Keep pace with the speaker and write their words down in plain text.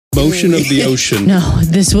motion of the ocean. No,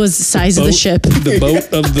 this was size of the ship. The boat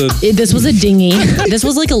of the... This was a dinghy. This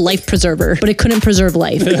was like a life preserver, but it couldn't preserve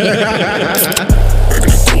life.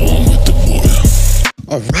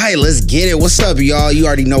 All right, let's get it. What's up, y'all? You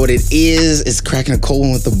already know what it is. It's Cracking a Cold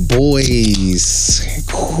One with the boys.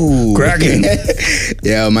 Ooh. Cracking.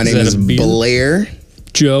 Yeah, my name is Blair.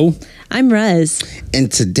 Joe. I'm Rez.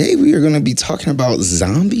 And today we are going to be talking about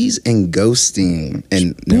zombies and ghosting.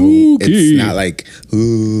 And no, Spooky. it's not like,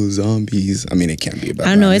 ooh, zombies. I mean, it can be about I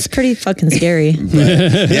don't know. zombies. It's pretty fucking scary.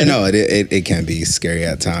 But, yeah, no, it can be scary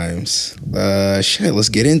at times. Shit, let's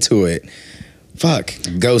get into it. Fuck,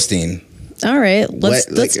 ghosting. All right,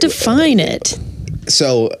 let's define it.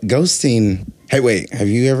 So, ghosting... Hey, wait, have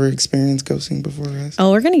you ever experienced ghosting before, guys?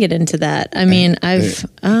 Oh, we're gonna get into that. I mean, I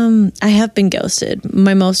have been ghosted.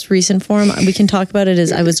 My most recent form, we can talk about it,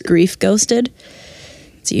 is I was grief ghosted.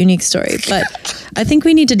 It's a unique story, but I think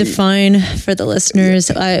we need to define for the listeners.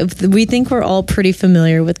 We think we're all pretty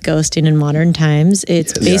familiar with ghosting in modern times.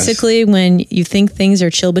 It's basically when you think things are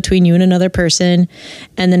chill between you and another person,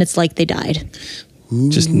 and then it's like they died.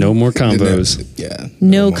 Just no more combos. Yeah.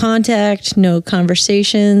 No contact, no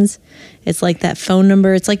conversations. It's like that phone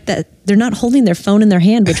number. It's like that they're not holding their phone in their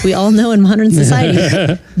hand, which we all know in modern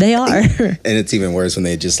society. They are. And it's even worse when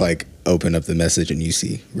they just like open up the message and you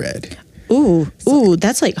see red. Ooh,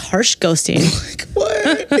 that's like harsh ghosting. Like,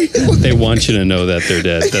 what? They want you to know that they're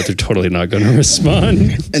dead, that they're totally not going to respond.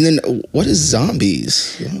 And then what is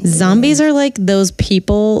zombies? Zombies are like those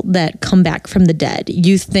people that come back from the dead.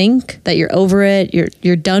 You think that you're over it.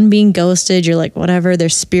 You're done being ghosted. You're like, whatever, their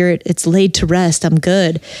spirit, it's laid to rest. I'm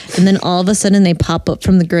good. And then all of a sudden they pop up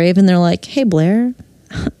from the grave and they're like, hey, Blair,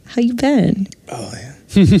 how you been? Oh, yeah.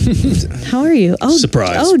 How are you? Oh,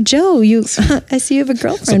 surprise! Oh, Joe, I see you have a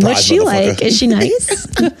girlfriend. Surprise, What's she like? Is she nice?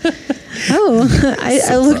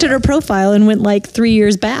 I looked at her profile and went like 3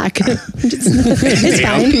 years back. It's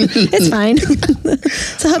fine.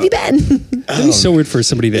 So how have you been? It'd be so weird for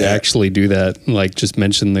somebody to actually do that. Like just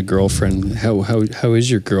mention the girlfriend. How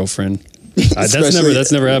is your girlfriend? That's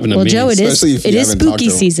never happened to me. Well, Joe, it is spooky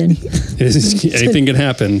season. Anything can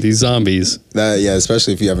happen. These zombies.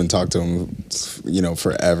 Especially if you haven't talked to them,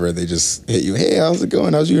 forever. They just hit you. Hey, how's it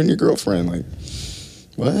going? How's you and your girlfriend? Like,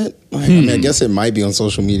 what? Like, I mean, I guess it might be on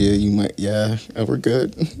social media. You might, we're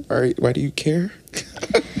good. All right. Why do you care?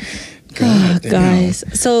 God, guys.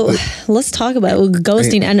 So let's talk about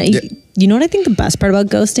ghosting. And you know what I think the best part about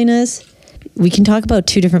ghosting is? We can talk about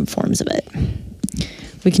two different forms of it.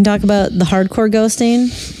 We can talk about the hardcore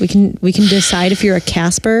ghosting. We can decide if you're a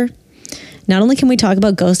Casper. Not only can we talk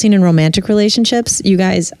about ghosting in romantic relationships, you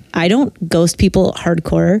guys, I don't ghost people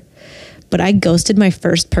hardcore, but I ghosted my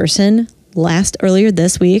first person earlier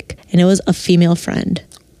this week, and it was a female friend.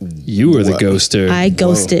 You were the ghoster. I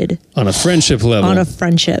ghosted. On a friendship level. On a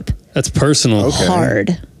friendship. That's personal. Okay.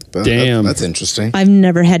 Hard. Damn. That's interesting. I've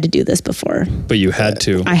never had to do this before. But you had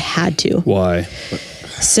to. I had to. Why?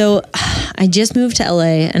 So I just moved to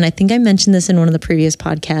LA, and I think I mentioned this in one of the previous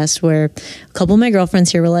podcasts where a couple of my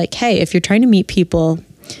girlfriends here were like, hey, if you're trying to meet people,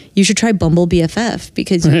 you should try Bumble BFF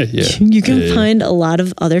because you can find a lot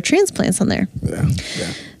of other transplants on there. Yeah.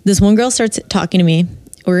 This one girl starts talking to me.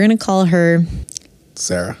 We're going to call her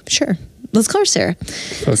Sarah. Sure. Let's call her Sarah.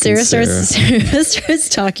 Sarah starts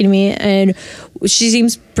talking to me, and she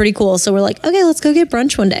seems pretty cool. So we're like, okay, let's go get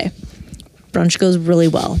brunch one day. Brunch goes really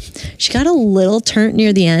well. She got a little turnt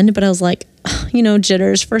near the end, but I was like,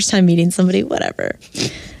 jitters, first time meeting somebody, whatever.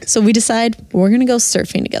 So we decide we're going to go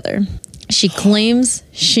surfing together. She claims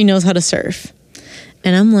she knows how to surf.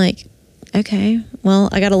 And I'm like, okay, well,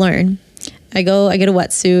 I got to learn. I get a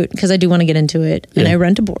wetsuit because I do want to get into it. And I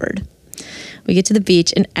rent a board. We get to the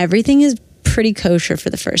beach and everything is pretty kosher for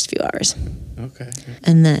the first few hours. Okay.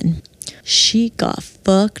 And then she got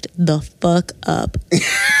fucked the fuck up.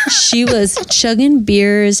 She was chugging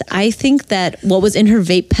beers. I think that what was in her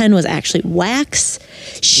vape pen was actually wax.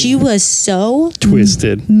 She was so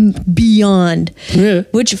twisted beyond. Yeah.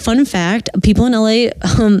 Which, fun fact, people in LA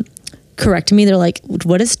corrected me. They're like,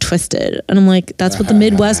 what is twisted? And I'm like, that's what the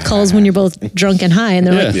Midwest calls when you're both drunk and high. And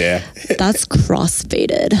they're like, that's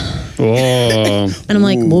crossfaded. Oh. And I'm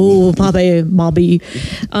like, whoa, Mobby.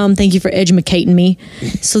 Thank you for educating me.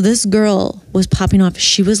 So this girl was popping off.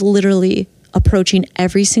 She was literally approaching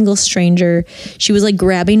every single stranger. She was like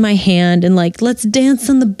grabbing my hand and like, let's dance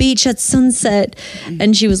on the beach at sunset.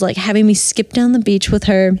 And she was like having me skip down the beach with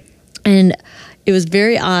her. And it was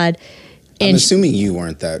very odd. I'm assuming you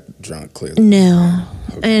weren't that drunk, clearly. No.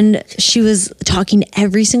 Okay. And she was talking to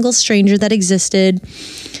every single stranger that existed.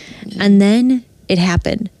 And then it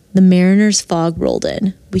happened. The Mariner's fog rolled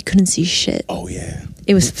in. We couldn't see shit. Oh, yeah.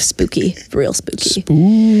 It was spooky, real spooky.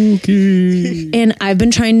 Spooky. And I've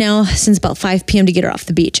been trying now since about 5 p.m. to get her off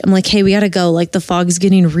the beach. I'm like, hey, we gotta go. Like the fog's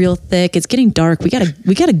getting real thick. It's getting dark. We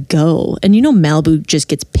gotta go. And you know Malibu just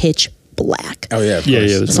gets pitch black. Oh yeah, of Yeah,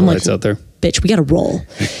 course. yeah. There's So no I'm lights like, out there. Bitch, we gotta roll.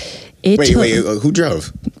 Wait, Who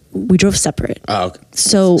drove? we drove separate. Oh, okay.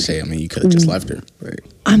 So I mean, you could have just left her. Right.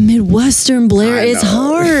 I'm Midwestern, Blair. I It's know.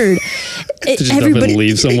 hard. To just up and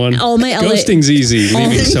leave someone. All my LA, Ghosting's easy.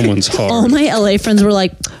 Leaving someone's hard. all my LA friends were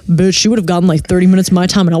like, bitch, she would have gotten like 30 minutes of my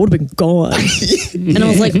time and I would have been gone. And I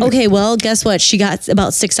was like, okay, well, guess what? She got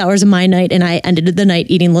about 6 hours of my night and I ended the night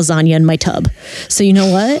eating lasagna in my tub. So you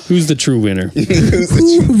know what? Who's the true winner?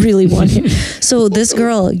 Who really won here? So this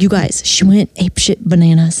girl, you guys, she went apeshit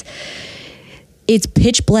bananas. It's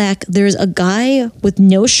pitch black. There's a guy with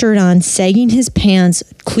no shirt on, sagging his pants,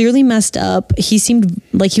 clearly messed up. He seemed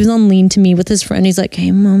like he was on lean to me with his friend. He's like,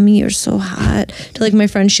 hey, mommy, you're so hot. To like my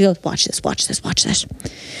friend, she goes, watch this, watch this, watch this.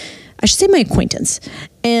 I should say my acquaintance,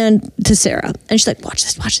 and to Sarah, and she's like, watch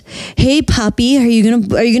this, watch this. Hey, Poppy, are you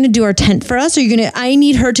gonna do our tent for us? I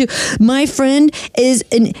need her to. My friend is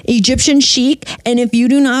an Egyptian sheik, and if you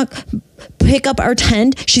do not pick up our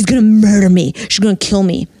tent, she's gonna murder me. She's gonna kill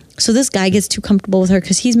me. So this guy gets too comfortable with her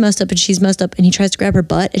because he's messed up and she's messed up, and he tries to grab her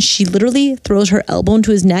butt and she literally throws her elbow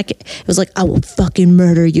into his neck. It was like, I will fucking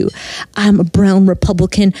murder you. I'm a brown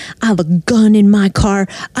Republican. I have a gun in my car.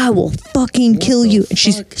 I will fucking kill you. And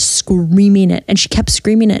she's screaming it, and she kept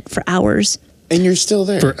screaming it for hours. And you're still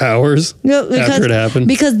there. For hours No, after it happened?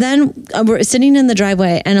 Because then we're sitting in the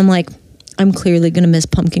driveway and I'm like, I'm clearly going to miss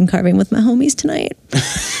pumpkin carving with my homies tonight.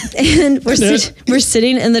 And we're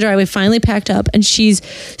sitting in the driveway, finally packed up, and she's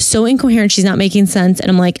so incoherent. She's not making sense. And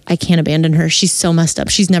I'm like, I can't abandon her. She's so messed up.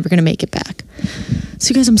 She's never going to make it back. So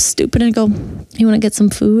you guys, I'm stupid. And I go, you want to get some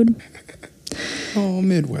food? Oh,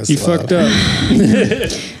 Midwest. You love. fucked up.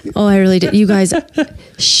 Oh, I really did. You guys,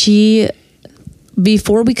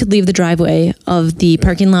 before we could leave the driveway of the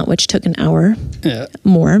parking lot, which took an hour Yeah.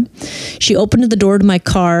 more, she opened the door to my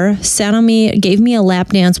car, sat on me, gave me a lap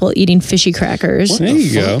dance while eating fishy crackers. There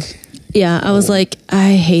you go. Yeah, I was like,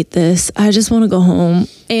 I hate this. I just want to go home.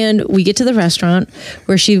 And we get to the restaurant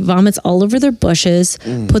where she vomits all over their bushes,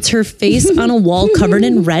 puts her face on a wall covered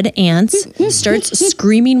in red ants, starts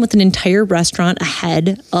screaming with an entire restaurant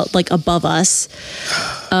ahead, like above us.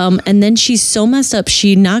 And then she's so messed up,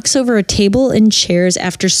 she knocks over a table and chairs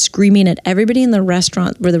after screaming at everybody in the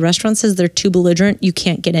restaurant, where the restaurant says they're too belligerent, you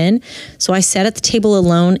can't get in. So I sat at the table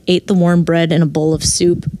alone, ate the warm bread and a bowl of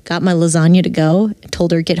soup, got my lasagna to go,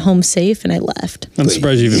 told her get home safe, and I left. I'm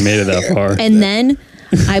surprised you even made it that far. And then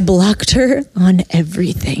I blocked her on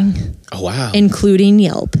everything, Oh, wow. including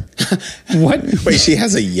Yelp. What? Wait, she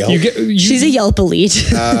has a Yelp? She's a Yelp elite.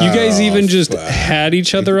 You guys even just had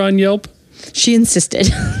each other on Yelp? She insisted.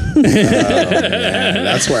 Man,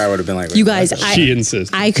 that's where I would have been like, You guys, She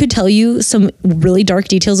insists. I could tell you some really dark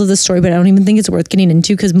details of this story, but I don't even think it's worth getting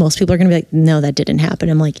into because most people are going to be like, no, that didn't happen.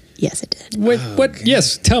 I'm like, yes, it did. Wait, what?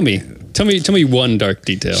 Yes, tell me. Tell me one dark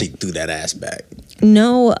detail. she threw that ass back.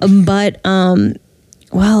 No, but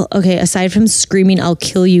well, okay, aside from screaming, I'll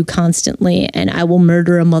kill you constantly and I will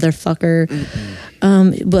murder a motherfucker.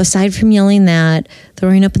 But aside from yelling that,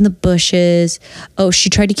 throwing up in the bushes. Oh, she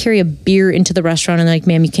tried to carry a beer into the restaurant and they're like,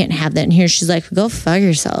 ma'am, you can't have that in here. She's like, go fuck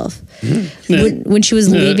yourself. When she was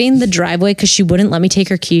leaving the driveway, because she wouldn't let me take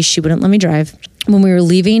her keys, she wouldn't let me drive. When we were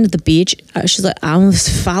leaving the beach, she's like, I must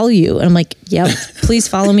follow you. And I'm like, yep, please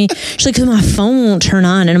follow me. She's like, 'cause my phone won't turn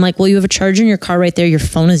on. And I'm like, well, you have a charger in your car right there. Your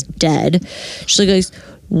phone is dead. She's like,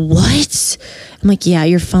 what? I'm like, yeah,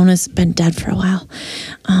 your phone has been dead for a while.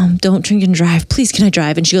 Don't drink and drive. Please, can I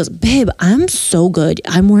drive? And she goes, babe, I'm so good.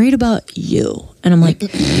 I'm worried about you. And I'm like,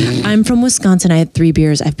 I'm from Wisconsin. I had 3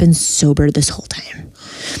 beers. I've been sober this whole time.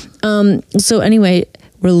 So anyway,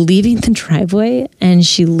 we're leaving the driveway and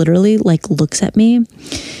she literally like looks at me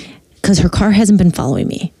because her car hasn't been following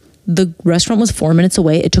me. The restaurant was 4 minutes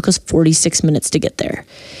away. It took us 46 minutes to get there.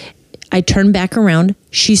 I turned back around.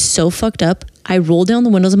 She's so fucked up. I roll down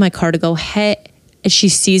the windows of my car to go, hey. And she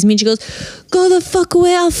sees me and she goes, go the fuck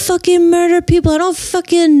away. I'll fucking murder people. I don't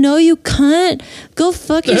fucking know you, cunt. Go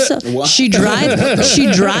fuck yourself. She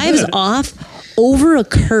drives off over a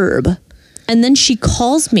curb. And then she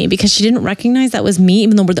calls me because she didn't recognize that was me,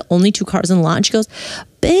 even though we're the only 2 cars in the lot. And she goes,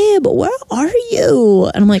 babe, where are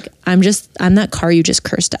you? And I'm like, I'm that car you just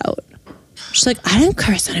cursed out. She's like, I didn't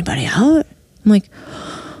curse anybody out. I'm like,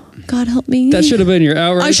 God help me. That should have been your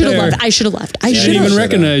out right I should have there. left. I should have left. I I should didn't have. even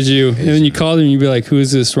recognize you. And then you called him and you'd be like, who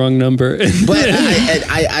is this? Wrong number. But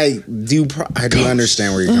I do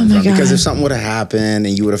understand where you're coming from, because if something would have happened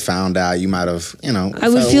and you would have found out, you might have, you know, I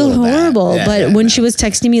would felt a feel little bad. horrible. Yeah, but yeah, when yeah. she was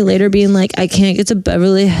texting me later being like, I can't get to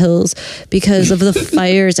Beverly Hills because of the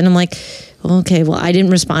fires. And I'm like, okay, well, I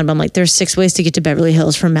didn't respond. But I'm like, there's 6 ways to get to Beverly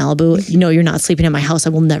Hills from Malibu. No, you're not sleeping at my house. I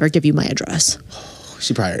will never give you my address.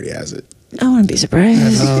 She probably already has it. I wouldn't be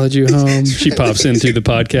surprised. Followed you home. She pops in through the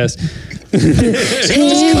podcast.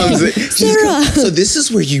 Sarah. So this is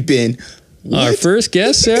where you've been. Our first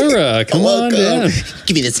guest, Sarah. Come on down.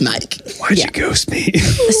 Give me this mic. Why'd you ghost me?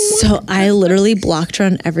 So I literally blocked her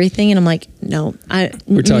on everything. And I'm like, no,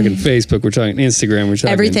 We're talking Facebook. We're talking Instagram. We're talking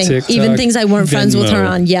everything, TikTok, even things I weren't friends with her Venmo.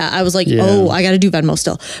 on. Yeah, I was like, Yeah. oh, I got to do Venmo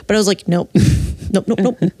still, but I was like, nope, nope, nope,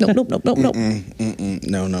 nope, nope, nope, nope, nope, nope.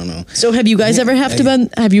 No. So have you guys ever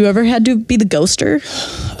have you ever had to be the ghoster?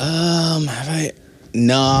 Have I?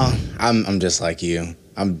 No, I'm just like you.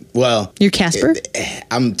 You're Casper.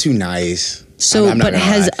 I'm too nice. So, I'm not but gonna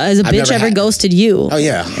has lie. a I've bitch never ever had- ghosted you? Oh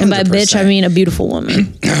yeah, and by bitch I 100%. mean a beautiful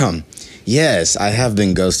woman. Yes, I have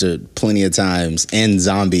been ghosted plenty of times and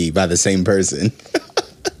zombie by the same person.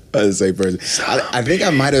 By the same person. I think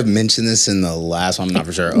I might have mentioned this in the last one. I'm not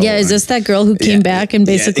for sure. Yeah, is this that girl who came Yeah. back and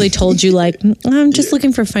basically told you like, I'm just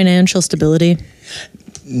looking for financial stability?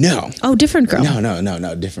 No. Oh, different girl.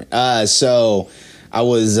 No, different. So I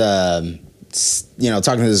was,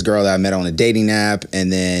 talking to this girl that I met on a dating app,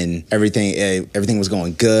 and then everything was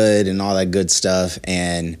going good and all that good stuff,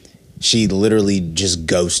 and she literally just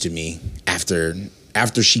ghosted me after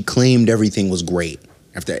she claimed everything was great.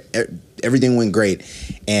 After everything went great,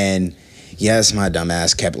 and yes, my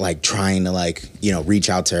dumbass kept like trying to reach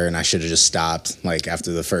out to her, and I should have just stopped like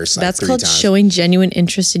after the first. That's 3 called times. showing genuine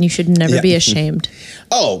interest, and you should never Yeah. be ashamed.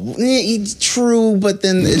 Oh, it's true, but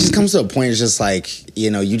then it just comes to a point. It's just like,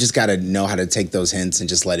 you just got to know how to take those hints and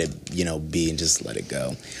just let it, be, and just let it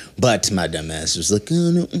go. But my dumb ass was like,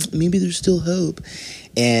 oh no, maybe there's still hope.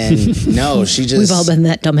 And no, she just. We've all been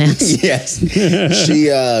that dumbass. Yes, she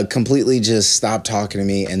completely just stopped talking to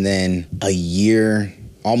me, and then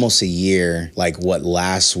almost a year,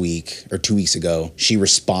 last week or 2 weeks ago, she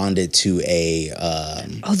responded to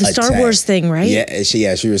the Star Wars thing, right? Yeah,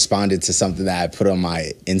 she responded to something that I put on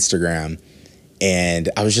my Instagram, and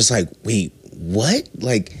I was just like, wait, what?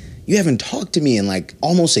 Like, you haven't talked to me in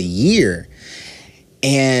almost a year.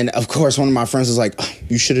 And of course, one of my friends was like, oh,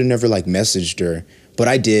 you should have never messaged her. But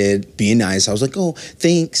I did, being nice. I was like, oh,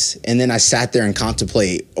 thanks. And then I sat there and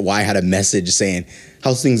contemplate why I had a message saying,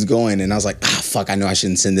 how's things going? And I was like, fuck, I know I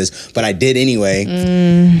shouldn't send this. But I did anyway.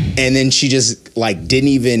 And then she just didn't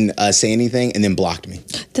even say anything and then blocked me.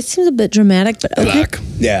 That seems a bit dramatic, but okay. Black.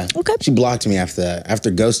 Yeah. Okay. She blocked me after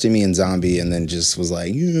ghosting me in Zombie, and then just was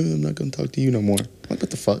like, yeah, I'm not going to talk to you no more. Like, what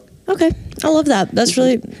the fuck? Okay, I love that. That's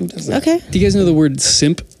really Who does that? okay. Do you guys know the word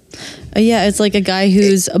simp? Yeah, it's like a guy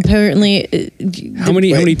who's apparently. How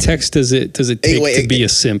many texts does it take to be a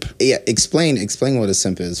simp? Yeah, explain what a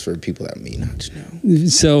simp is for people that may not know.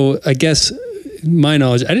 So I guess my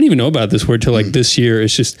knowledge, I didn't even know about this word till this year.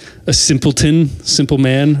 It's just a simpleton, simple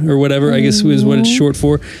man, or whatever. I guess is what it's short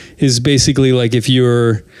for. Is basically like if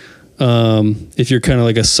you're kind of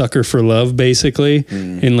like a sucker for love, basically,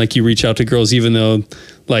 and you reach out to girls even though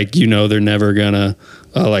they're never gonna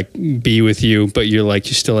be with you, but you're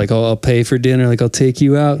still oh, I'll pay for dinner, I'll take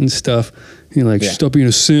you out and stuff. You're like, stop being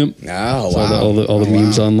a simp. Oh, So wow. all the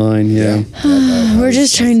memes online, yeah. We're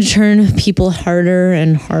just trying to turn people harder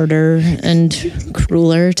and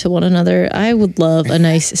crueler to one another. I would love a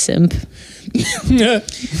nice simp. Oh, he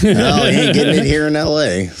ain't getting it here in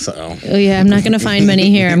LA. So, Oh yeah, I'm not gonna find many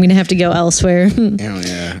here. I'm gonna have to go elsewhere. Do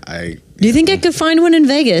yeah, you think I could find one in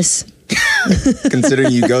Vegas?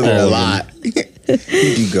 considering you go there a lot. You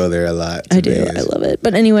do go there a lot. I do. I love it.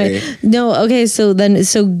 But anyway, no. Okay, so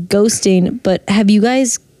ghosting. But have you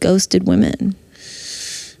guys ghosted women?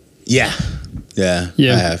 Yeah. I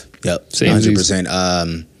have. Yep. Same.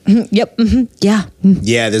 100%. Yep. Yeah.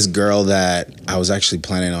 Yeah, this girl that I was actually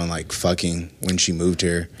planning on fucking when she moved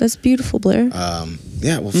here. That's beautiful, Blair.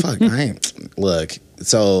 Yeah, well, fuck. I ain't. Look,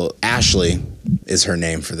 so Ashley is her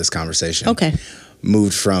name for this conversation. Okay.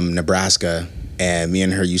 Moved from Nebraska, and me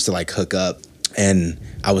and her used to hook up, and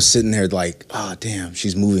I was sitting there oh damn,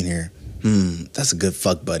 she's moving here. That's a good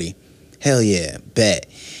fuck buddy. Hell yeah, bet.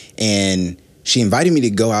 And she invited me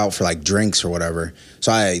to go out for drinks or whatever.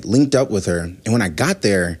 So I linked up with her, and when I got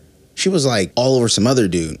there, she was all over some other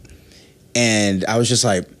dude. And I was just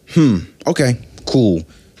like, okay, cool.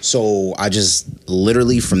 So I just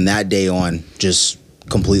literally from that day on just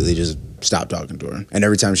completely just stopped talking to her. And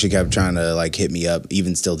every time she kept trying to like hit me up,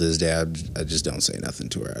 even still to this day, I just don't say nothing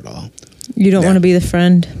to her at all. You don't want to be the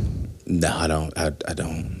friend? No, I don't. I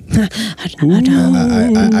don't. I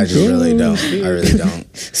don't. I just really don't. I really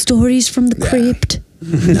don't. Stories from the crypt.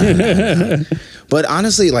 No. But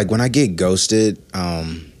honestly, like when I get ghosted,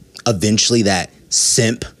 eventually that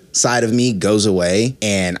simp side of me goes away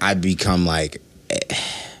and I become like,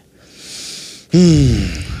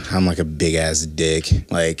 I'm like a big ass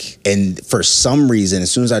dick. Like, and for some reason,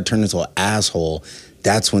 as soon as I turn into an asshole,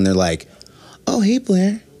 that's when they're like, oh, hey,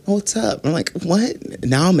 Blair, what's up? I'm like, what?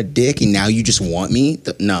 Now I'm a dick and now you just want me?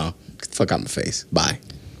 No, get the fuck out my face. Bye.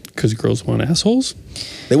 Because girls want assholes?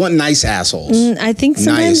 They want nice assholes. I think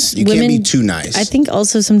sometimes nice. You women, can't be too nice. I think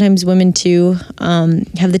also sometimes women too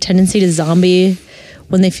have the tendency to zombie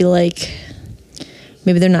when they feel like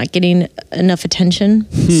maybe they're not getting enough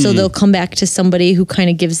attention. So they'll come back to somebody who kind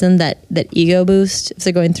of gives them that ego boost if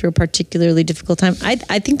they're going through a particularly difficult time.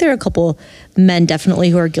 I think there are a couple men definitely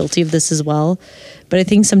who are guilty of this as well. But I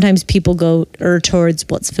think sometimes people go towards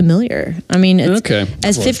what's familiar. I mean, it's,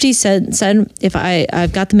 as 50 said, if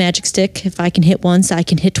I've got the magic stick, if I can hit once, I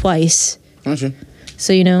can hit twice. Gotcha.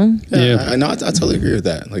 So, you know? Yeah. I totally agree with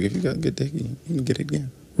that. Like, if you got a good dick, you can get it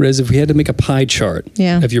again. Rez, if we had to make a pie chart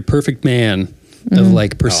of your perfect man, of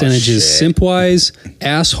like percentages, simp-wise,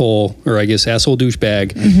 asshole, or I guess asshole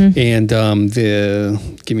douchebag, and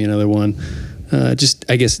give me another one. Just,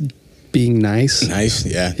 I guess, being nice. Nice,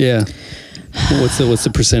 yeah. Yeah. What's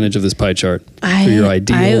the percentage of this pie chart for your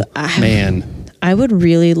ideal man? I would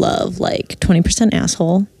really love like 20%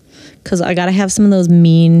 asshole, because I gotta have some of those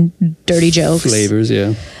mean, dirty jokes. Flavors,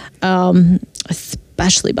 yeah.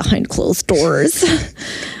 Especially behind closed doors.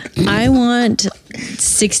 I want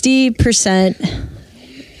 60%.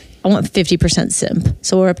 I want 50% simp.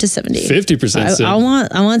 So we're up to 70. 50% simp.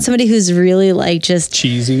 I want somebody who's really like just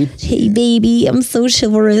cheesy. Hey baby, I'm so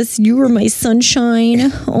chivalrous. You are my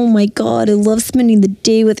sunshine. Oh my God, I love spending the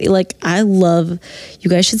day with you. Like, I love, you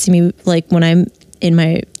guys should see me like when I'm in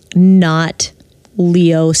my not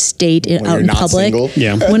Leo state out in public. Single.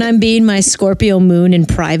 Yeah. When I'm being my Scorpio moon in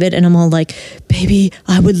private and I'm all like, baby,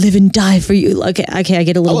 I would live and die for you. Like, okay, I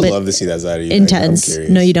get a little bit love to see that side of you. intense.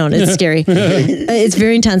 No, you don't. It's scary. It's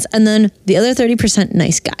very intense. And then the other 30%,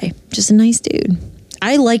 nice guy. Just a nice dude.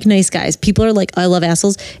 I like nice guys. People are like, I love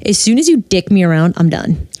assholes. As soon as you dick me around, I'm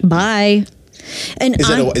done. Bye. And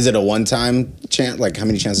is it a one-time chance? Like, how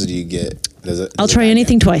many chances do you get? I'll try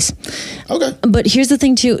anything twice. Okay. But here's the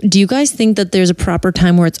thing too. Do you guys think that there's a proper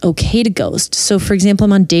time where it's okay to ghost? So for example,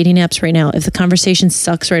 I'm on dating apps right now. If the conversation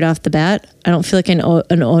sucks right off the bat, I don't feel like I know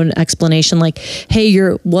an explanation like, hey,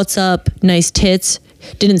 what's up? Nice tits.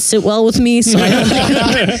 Didn't sit well with me, so I don't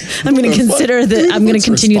think I'm going to consider that I'm going to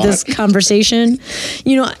continue this conversation.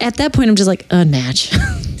 You know, at that point, I'm just like,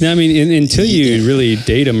 unmatch. No, I mean, until you really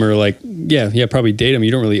date them or like, probably date them, you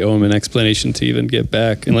don't really owe them an explanation to even get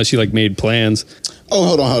back unless you like made plans. Oh,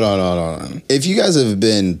 hold on. If you guys have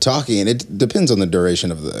been talking, and it depends on the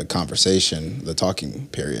duration of the conversation, the talking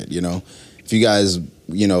period, you know, if you guys,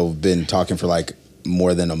 been talking for like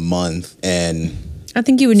more than a month and I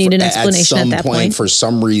think you would need an explanation at that point. For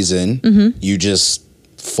some reason, you just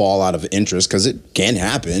fall out of interest, because it can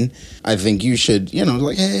happen. I think you should,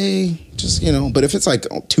 like, hey, just, but if it's like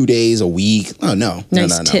 2 days, a week, no.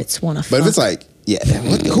 Tits wanna fuck. But if it's like,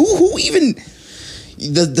 who even,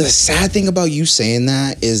 the sad thing about you saying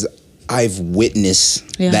that is I've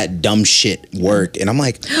witnessed that dumb shit work, and I'm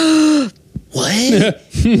like, what?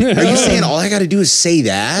 Are you saying all I got to do is say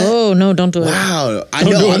that? Oh no, don't do it. Wow, I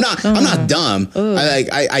know. I'm not dumb.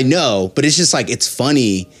 I know, but it's just like, it's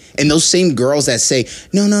funny. And those same girls that say,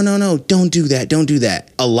 no, don't do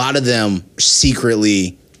that. A lot of them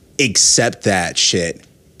secretly accept that shit,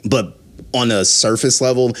 but on a surface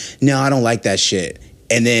level, no, I don't like that shit.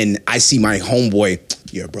 And then I see my homeboy,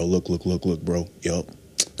 yeah, bro, look, bro, yup.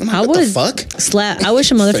 I'm like, what the fuck? I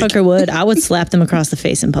wish a motherfucker would. I would slap them across the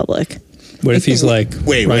face in public. What if he's like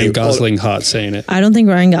Ryan Gosling hot saying it? I don't think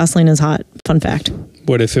Ryan Gosling is hot. Fun fact.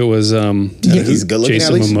 What if it was he's good looking,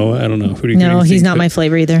 Jason Momoa? I don't know. No, he's not my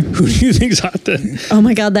flavor either. Who do you think's hot then? Oh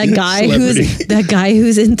my God, that guy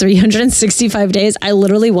who's in 365 Days. I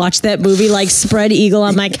literally watched that movie like spread eagle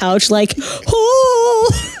on my couch, like, oh.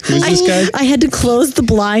 Who's this guy? I had to close the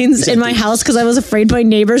blinds in my house because I was afraid my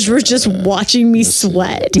neighbors were just watching me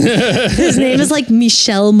sweat. His name is like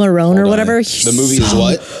Michelle Marone or whatever. The movie is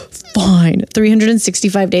what? Fine.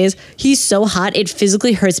 365 Days. He's so hot. It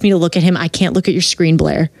physically hurts me to look at him. I can't look at your screen,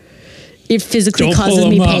 Blair. it physically Don't causes pull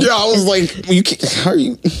me him pain. up. Yeah, I was like, you can't, how are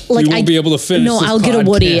you? Like We won't be able to finish No, this I'll get a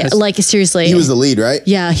Woody. podcast. Like seriously. He was the lead, right?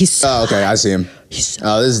 Yeah, he's. Oh, okay. I see him. He's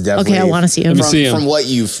Oh, this is definitely. Okay, I wanna see him. Let me From, see him. from what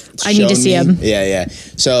you've. I need to shown see me. him. Yeah, yeah.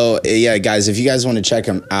 So yeah, guys, if you guys want to check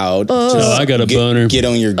him out, Oh, I got a boner. Get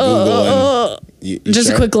on your Google and you just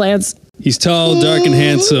sure? a quick glance. He's tall, dark, and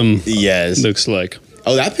handsome. Yes. Looks like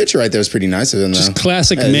Oh, that picture right there is pretty nice of him. just though.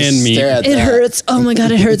 classic Yeah, man just meat. stare at It that. hurts. Oh my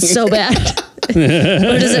god, it hurts so bad. Or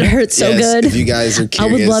does it hurt so Yes, good? If you guys are I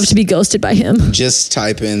curious, would love to be ghosted by him. just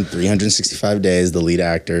type in 365 days, the lead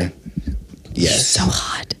actor. Yes. So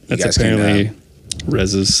hot. You That's guys can, apparently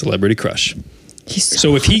Rez's celebrity crush. He's so.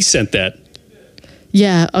 So if he sent that,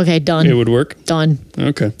 Yeah. Okay. Done. it would work. Done.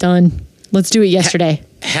 Okay. Done. Let's do it yesterday.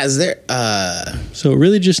 Has there So it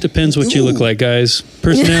really just depends what you look like, guys.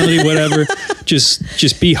 Personality, whatever.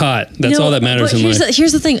 Just be hot. That's all that matters but in life.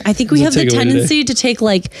 here's the thing. I think we have Does it the take away tendency to take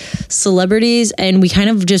like celebrities and we kind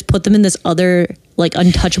of just put them in this other like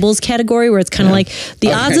untouchables category where it's kind of like the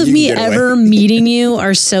Oh, odds you of can me get away. ever meeting you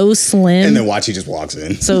are so slim. and then watch he just walks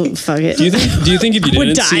in. So fuck it. Do you think if you I would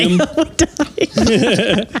didn't see die. him, I would die.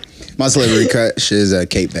 My celebrity crush is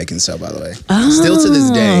Kate Beckinsale, by the way. Still to this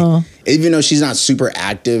day, even though she's not super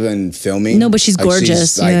active in filming. No, but she's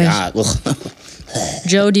gorgeous, like, yeah.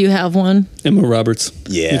 Joe, do you have one? Emma Roberts.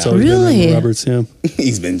 Yeah. It's always been Really? Emma Roberts. Yeah.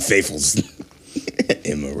 he's been faithful.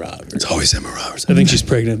 Emma Roberts. It's always Emma Roberts. I think she's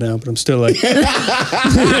pregnant now, but I'm still like, He's like,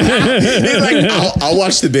 I'll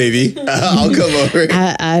watch the baby. I'll come over.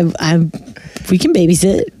 We can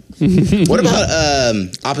babysit. What about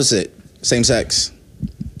opposite, same sex?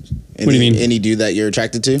 What do you mean? Any dude that you're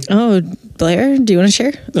attracted to? Oh, Blair, do you want to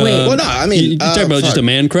share? Wait, Well, no, I mean, you talking about just fuck. a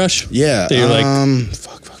man crush? Yeah. That you're like,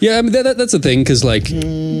 Fuck. yeah, I mean that's the thing because like,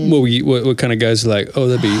 what kind of guys are like? Oh,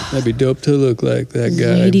 that'd be dope to look like that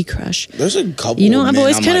guy. lady crush. There's a couple. You know, I've men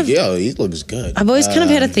always I'm kind like, of- yo, he looks good. I've always kind of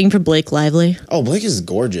had a thing for Blake Lively. Oh, Blake is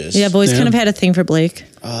gorgeous. Yeah, I've always Yeah. kind of had a thing for Blake.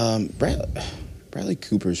 Bradley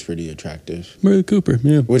Cooper's pretty attractive, Bradley Cooper.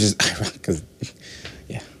 Yeah. which is because,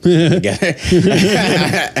 yeah.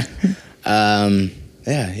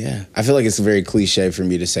 Yeah. I feel like it's very cliche for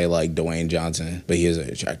me to say like Dwayne Johnson, but he is an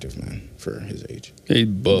attractive man for his age. Hey,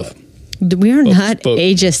 buff. We are not spoke.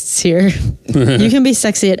 ageists here. You can be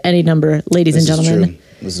sexy at any number, ladies and This is gentlemen. true.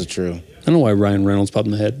 This is true. I don't know why Ryan Reynolds popped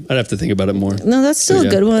in the head. I'd have to think about it more. No, that's still Yeah.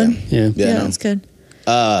 a good one. Yeah. Yeah, no. that's good.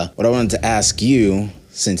 What I wanted to ask you,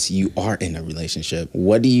 since you are in a relationship,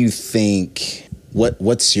 what do you think?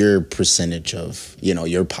 What's your percentage of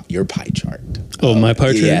your pie chart? Oh, my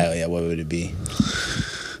pie chart? Yeah. What would it be?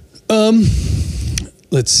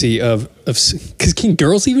 Let's see. Because can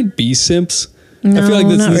girls even be simps? I No, feel like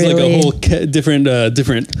this not is like really. a whole different. I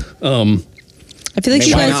feel like I mean,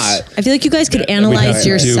 you why guys. not? I feel like you guys could Yeah, we analyze have to.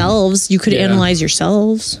 yourselves. You could Yeah. analyze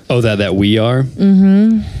yourselves. Oh, that we are.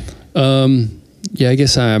 Mm-hmm. Yeah, I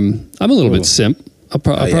guess I'm a little bit simp. I'll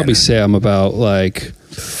yeah. probably say I'm about like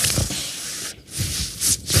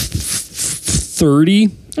 30,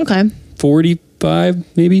 Okay. 45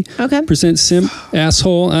 maybe. Okay. Percent simp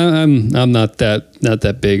asshole. I'm not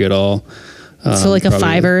that big at all. So like a Probably-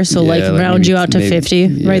 fiver. So like yeah, round maybe- you out to maybe-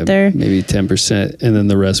 50 right yeah, there. Maybe 10%, and then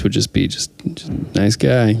the rest would just be just nice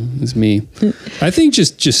guy. It's me. I think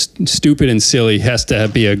just stupid and silly has to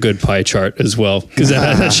be a good pie chart as well, because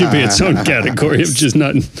that should be its own category of just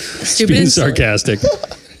not being and silly. sarcastic,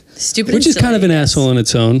 Stupid. which and is kind of an silly, asshole in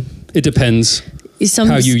its own. It depends Some-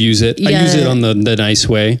 how you use it. I use it on the nice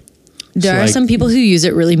way. There So, are like- some people who use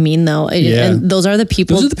it really mean though. Yeah. And those are the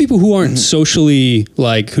people. Those are the people who aren't socially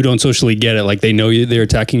who don't socially get it. Like they know they're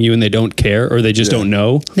attacking you and they don't care, or they just don't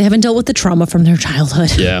know. they haven't dealt with the trauma from their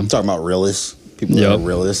childhood. Yeah. I'm talking about realists. People that Yep. are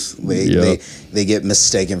realists. Yep. They get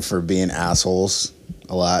mistaken for being assholes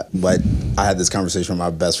a lot. But I had this conversation with my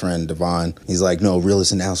best friend Devon. He's like, no,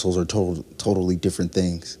 realists and assholes are totally different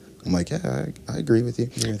things. I'm like, yeah, I agree with you.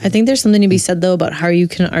 I think there's something to be said though about how you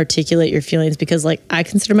can articulate your feelings, because like I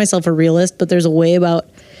consider myself a realist, but there's a way about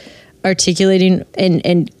articulating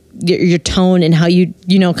and your tone and how you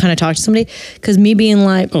kind of talk to somebody. Because me being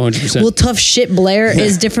like, 100%. well, tough shit, Blair,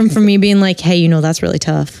 is different from me being like, hey, that's really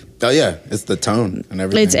tough. Oh yeah, it's the tone and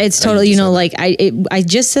everything. It's How totally, just said like I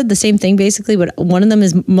just said the same thing basically, but one of them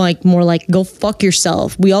is like more like go fuck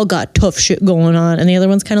yourself. We all got tough shit going on, and the other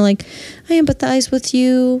one's kind of like I empathize with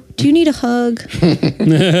you. Do you need a hug?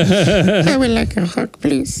 I would like a hug,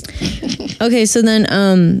 please. Okay, so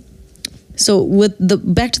then so with the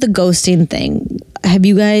back to the ghosting thing, have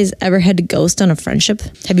you guys ever had to ghost on a friendship?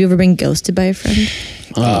 Have you ever been ghosted by a friend?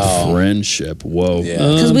 Friendship. Whoa. Yeah.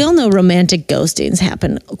 Because we all know romantic ghostings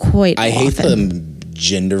happen quite I often. hate to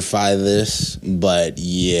genderfy this, but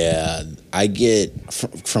yeah, I get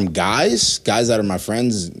from guys that are my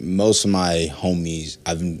friends. Most of my homies,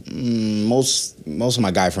 most of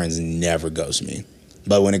my guy friends never ghost me.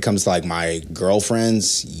 But when it comes to like my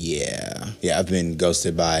girlfriends, yeah, I've been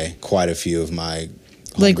ghosted by quite a few of my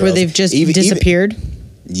like where homegirls. they've just disappeared.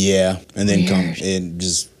 Yeah, and then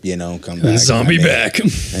come back. Zombie back. And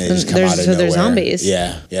they just come out of they're nowhere. zombies.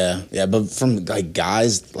 Yeah. But from like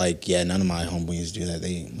guys, like none of my homies do that.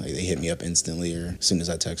 They hit me up instantly or as soon as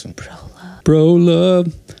I text them. Bro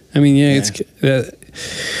love. I mean, it's.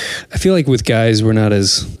 I feel like with guys, we're not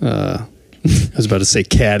as. I was about to say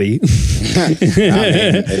catty. Nah,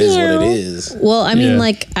 man, it is what it is. Well, I mean, Yeah.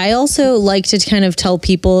 like, I also like to kind of tell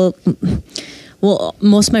people. Well,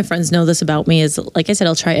 most of my friends know this about me is, like I said,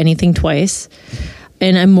 I'll try anything twice.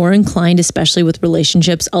 And I'm more inclined, especially with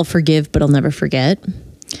relationships, I'll forgive, but I'll never forget.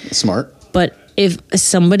 Smart. But if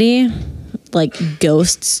somebody like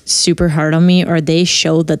ghosts super hard on me, or they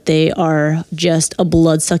show that they are just a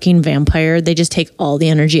blood-sucking vampire, they just take all the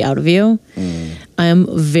energy out of you. I'm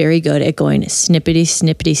very good at going snippety,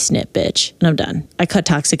 snippety, snip, bitch. And I'm done. I cut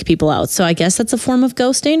toxic people out. So I guess that's a form of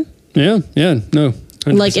ghosting. Yeah, no.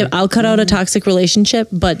 100%. Like, if I'll cut out a toxic relationship,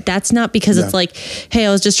 but that's not because it's like, hey, I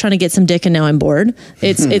was just trying to get some dick and now I'm bored.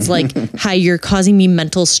 It's like, hi, you're causing me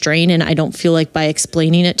mental strain, and I don't feel like by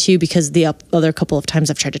explaining it to you, because the other couple of times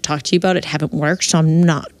I've tried to talk to you about it haven't worked, so I'm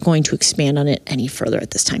not going to expand on it any further at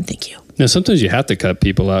this time. Thank you. Now, sometimes you have to cut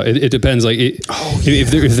people out. It depends. Like, if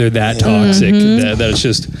they're that toxic, that it's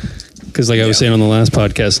just because, like I was saying on the last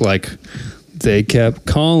podcast, like they kept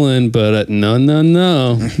calling, but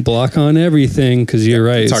no, block on everything. Because you're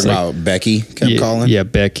right. Talk about Becky kept calling. Yeah,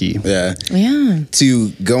 Becky. Yeah. To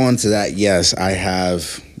go on to that, yes, I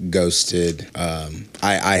have ghosted.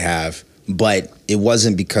 I have, but it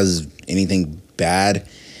wasn't because of anything bad.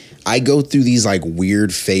 I go through these like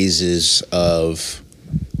weird phases of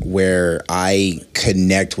where I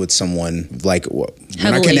connect with someone, like when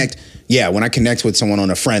I connect with someone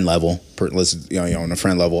on a friend level, on a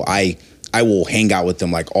friend level, I will hang out with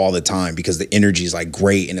them like all the time because the energy is like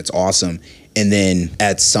great and it's awesome. And then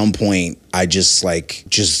at some point I just I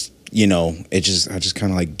just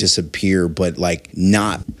kind of like disappear, but like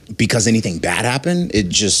not because anything bad happened. It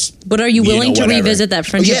just. But are you willing to revisit that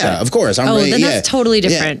friendship? Yeah, of course. Then that's totally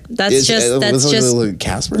different. Yeah. That's just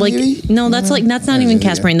Casper. Like, maybe? no, that's not even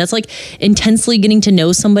Caspering. That's like intensely getting to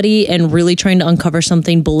know somebody and really trying to uncover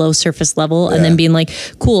something below surface level, and then being like,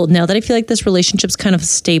 cool, now that I feel like this relationship's kind of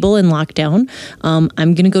stable and locked down,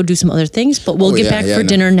 I'm gonna go do some other things, but we'll get back for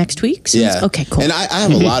dinner next week. So okay, cool. And I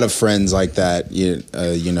have a lot of friends like that.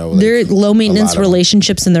 They're low maintenance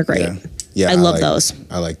relationships, and they're great. Yeah, I love those.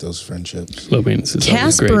 I like those friendships. Low maintenance is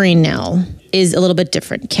always great. Caspering now is a little bit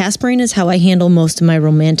different. Caspering is how I handle most of my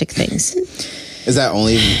romantic things. Is that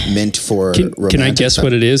only meant for romantic? Can I guess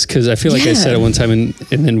what it is? Because I feel like I said it one time, and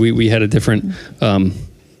then we had a different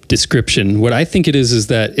description. What I think it is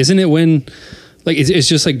that, isn't it when, like, it's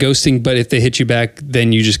just like ghosting, but if they hit you back,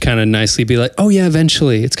 then you just kind of nicely be like, oh yeah,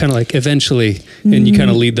 eventually. It's kind of like eventually, and you kind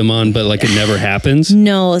of lead them on, but like it never happens.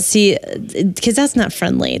 No, see, because that's not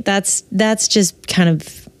friendly. That's just kind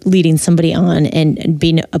of leading somebody on and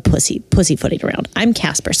being a pussyfooting around. I'm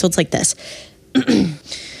Casper, so it's like this.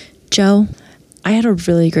 Joe, I had a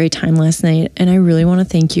really great time last night, and I really want to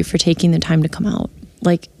thank you for taking the time to come out.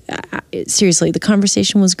 Like, seriously, the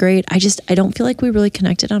conversation was great. I don't feel like we really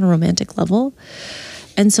connected on a romantic level.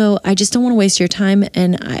 And so I just don't want to waste your time.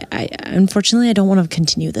 And I unfortunately, I don't want to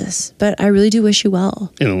continue this, but I really do wish you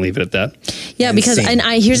well. And then leave it at that. Yeah, because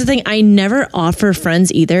here's the thing. I never offer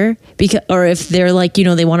friends either, or if they're like,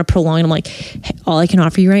 they want to prolong, I'm like, hey, all I can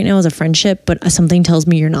offer you right now is a friendship, but something tells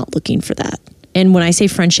me you're not looking for that. And when I say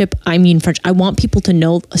friendship, I mean friendship. I want people to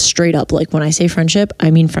know straight up, like, when I say friendship, I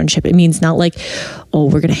mean friendship. It means not like, oh,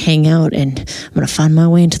 we're going to hang out and I'm going to find my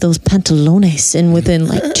way into those pantalones and within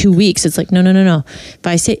like 2 weeks. It's like, no.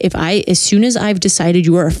 As soon as I've decided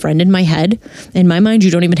you are a friend in my head, in my mind,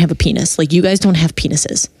 you don't even have a penis. Like, you guys don't have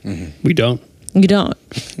penises. Mm-hmm. We don't. You don't.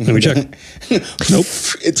 Let me check. Nope.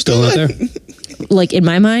 It's still not there. Like, in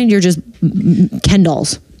my mind, you're just Ken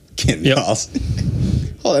dolls. Ken Yep. dolls.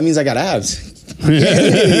 Oh, that means I got abs.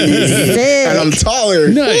 And I'm taller.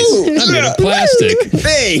 Nice. Ooh, I'm made of plastic.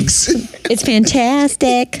 Thanks. It's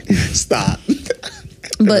fantastic. Stop.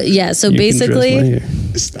 But yeah, so You can basically, dress my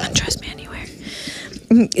hair. Stop. trust me anywhere.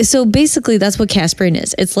 So basically, that's what Caspering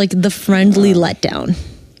is. It's like the friendly letdown.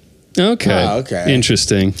 Okay. Oh, okay.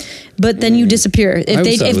 Interesting. But then you disappear.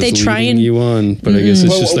 If they try and you on, but I guess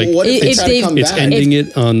it's just like what if they if try to they- come it's back? ending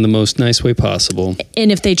it on the most nice way possible.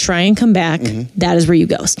 and if they try and come back, that is where you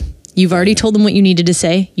ghost. You've already told them what you needed to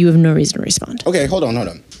say. You have no reason to respond. Okay, hold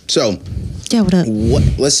on. So Yeah, what up?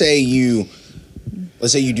 Let's say you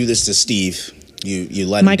do this to Steve. You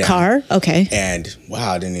let My him down. car? Okay. And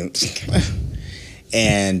wow, I didn't even.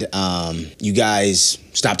 And you guys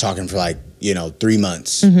stop talking for like 3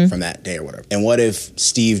 months from that day or whatever. And what if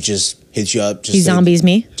Steve just hits you up? Just He zombies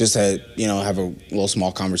me? Just to have a little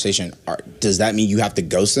small conversation. Does that mean you have to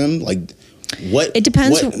ghost him? Like what? It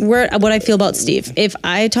depends what I feel about Steve. If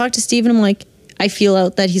I talk to Steve and I'm like, I feel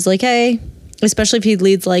out that he's like, hey, especially if he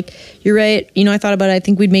leads like, you're right. I thought about it. I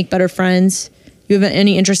think we'd make better friends. You have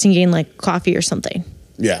any interest in getting like coffee or something?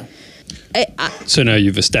 Yeah. So now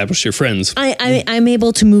you've established your friends. I'm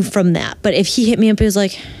able to move from that. But if he hit me up and was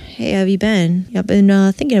like, hey, how have you been? I've been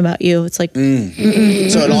thinking about you. It's like, So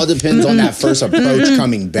it all depends on that first approach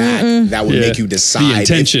coming back. That would make you decide the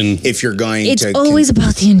intention. If you're going it's to. always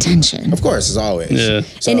about the intention. Of course, it's always. Yeah.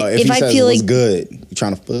 So And if if he I says feel what's like- good, you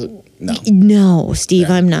trying to fuck? No. No, Steve,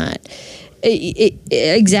 I'm not.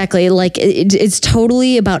 Exactly. Like it's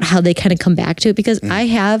totally about how they kind of come back to it because I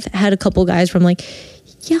have had a couple guys from like,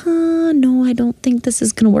 yeah, no, I don't think this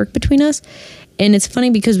is going to work between us. And it's funny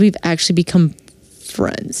because we've actually become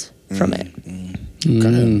friends from it.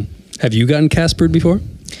 Have you gotten Caspered before?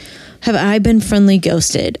 Have I been friendly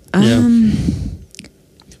ghosted?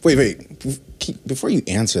 Wait. Before you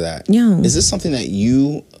answer that, Yeah. is this something that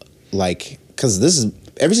you like? Because this is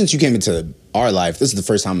ever since you came into our life, this is the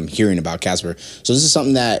first time I'm hearing about Casper. So this is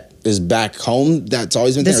something that is back home that's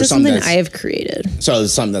always been This there. is Or something that's, I have created. So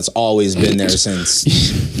it's something that's always been there since.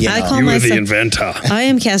 I call You were the myself- inventor. I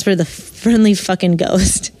am Casper, the friendly fucking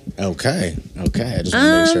ghost. Okay. I just want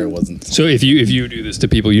to make sure it wasn't. So if you do this to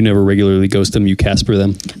people, you never regularly ghost them, you Casper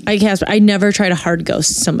them. I never try to hard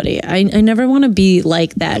ghost somebody. I never want to be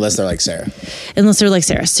like that. Unless they're like Sarah. Unless they're like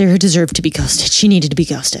Sarah. Sarah deserved to be ghosted. She needed to be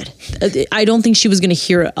ghosted. I don't think she was going to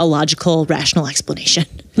hear a logical, rational explanation.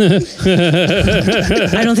 I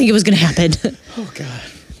don't think it was going to happen. Oh God.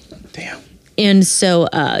 Damn. And so,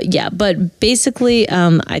 but basically,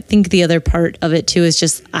 I think the other part of it too is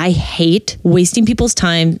just I hate wasting people's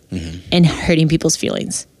time and hurting people's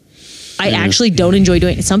feelings. I actually don't enjoy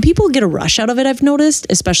doing it. Some people get a rush out of it, I've noticed,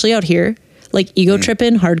 especially out here. Like ego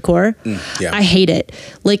tripping, hardcore. Yeah. I hate it.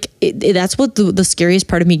 Like that's what the scariest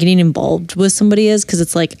part of me getting involved with somebody is, because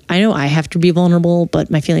it's like I know I have to be vulnerable,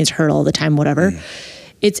 but my feelings hurt all the time. Whatever.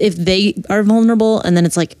 It's if they are vulnerable, and then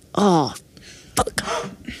it's like, oh, fuck.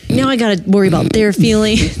 Now I gotta worry about their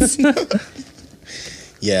feelings.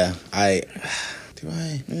 Yeah.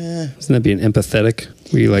 Isn't that being empathetic?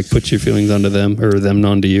 Where you like put your feelings onto them or them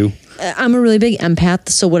onto you? I'm a really big empath,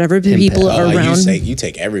 so whatever people are like around. you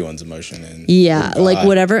take everyone's emotion and Yeah, oh, like God.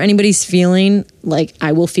 whatever anybody's feeling, like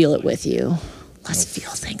I will feel it with you. Let's feel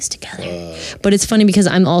things together. But it's funny because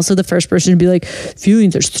I'm also the first person to be like,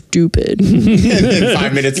 feelings are stupid. And then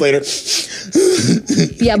 5 minutes later.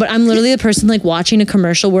 Yeah, but I'm literally the person like watching a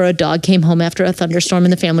commercial where a dog came home after a thunderstorm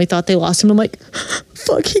and the family thought they lost him. I'm like,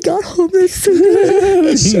 fuck, he got home. That's so good.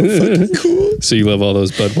 That's so fucking cool. So you love all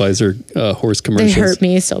those Budweiser horse They commercials? hurt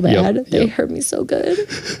me so bad. Yep, They yep. hurt me so good.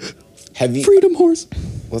 Have you? Freedom horse.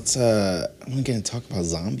 Let's. I'm gonna talk about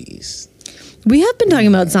zombies. We have been talking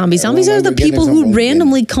about zombies. Zombies Well, are the we're getting people into who something.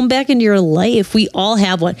 randomly come back into your life. We all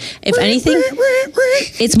have one. If anything,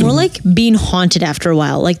 it's more like being haunted after a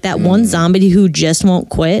while. Like that one zombie who just won't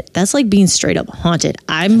quit. That's like being straight up haunted.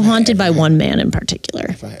 I'm haunted by one man in particular.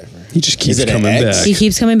 If I ever. He just keeps it an coming ex? back. He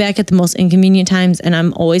keeps coming back at the most inconvenient times, and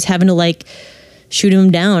I'm always having to like shoot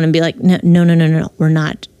him down and be like, no. We're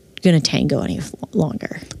not going to tango any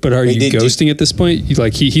longer. But are Wait, you did- ghosting at this point?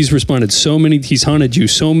 Like he's responded he's haunted you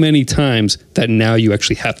so many times that now you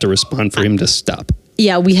actually have to respond for him to stop.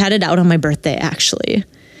 Yeah, we had it out on my birthday actually.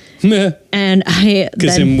 Because And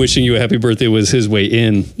him wishing you a happy birthday was his way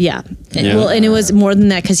in. Yeah. Yeah. Well, and it was more than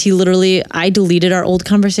that because I deleted our old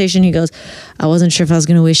conversation. He goes, I wasn't sure if I was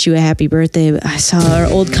going to wish you a happy birthday, but I saw our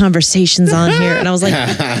old conversations on here. And I was like,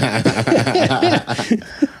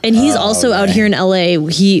 and he's also out here in LA.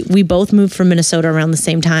 We both moved from Minnesota around the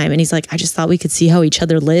same time. And he's like, I just thought we could see how each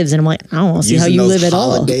other lives. And I'm like, I don't want to see how Using you those live at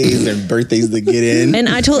all. holidays and birthdays to get in. And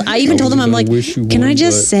I even told him, I'm gonna like, wish you can I one,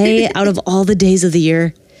 just but-" say out of all the days of the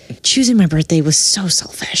year, choosing my birthday was so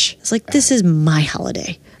selfish. It's like, this is my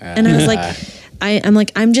holiday. And I was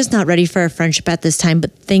like, I'm just not ready for a friendship at this time,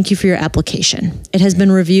 but thank you for your application. It has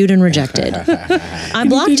been reviewed and rejected. I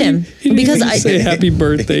blocked him because I say happy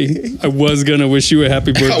birthday. I was gonna wish you a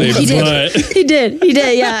happy birthday, he but did. He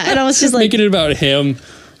did. Yeah. And I was just like, making it about him.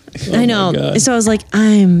 I know. God. So I was like,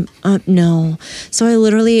 no. So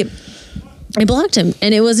I blocked him,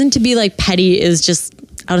 and it wasn't to be like petty. Is just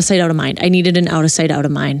out of sight, out of mind. I needed an out of sight, out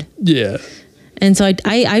of mind. Yeah. And so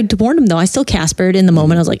I warned him though. I still Caspered in the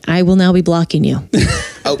moment. I was like, I will now be blocking you.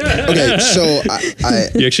 Okay, so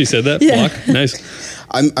You actually said that? Yeah. Block? Nice.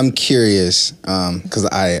 I'm curious because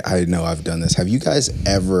I know I've done this. Have you guys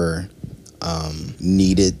ever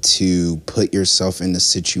needed to put yourself in a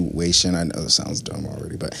situation? I know this sounds dumb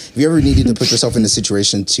already, but have you ever needed to put yourself in a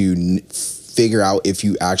situation to figure out if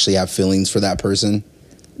you actually have feelings for that person?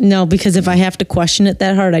 No, because if I have to question it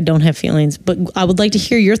that hard, I don't have feelings. But I would like to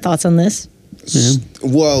hear your thoughts on this.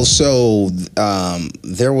 Well, so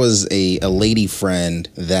there was a lady friend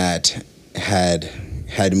that had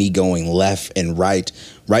me going left and right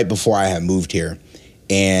before I had moved here,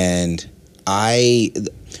 and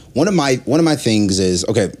one of my things is,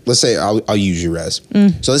 okay, let's say I'll use you, Rez.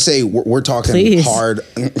 So let's say we're talking Please.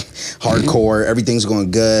 hardcore, everything's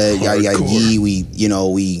going good, yada yada yee.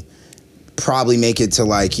 We probably make it to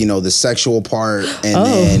like, the sexual part, and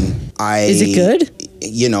then Is it good?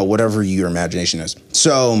 Whatever your imagination is.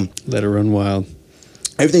 So Let her run wild.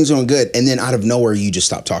 everything's going good, and then out of nowhere you just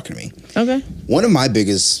stop talking to me. Okay. One of my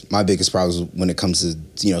biggest problems when it comes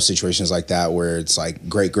to situations like that where it's like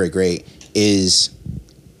great is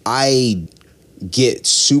I get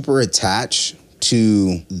super attached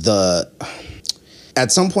to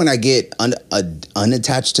at some point I get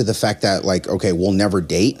unattached to the fact that like, okay, we'll never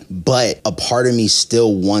date, but a part of me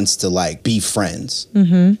still wants to like be friends.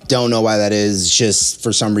 Don't know why that is. Just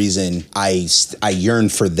for some reason I yearn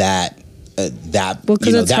for that. Well,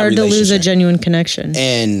 because it's hard to lose a genuine connection.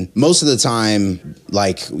 And most of the time,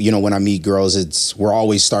 like, when I meet girls, we're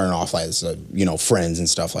always starting off as, friends and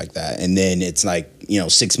stuff like that. And then it's like,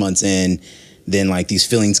 6 months in, then like these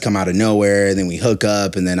feelings come out of nowhere, then we hook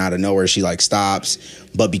up, and then out of nowhere she like stops.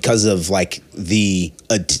 But because of like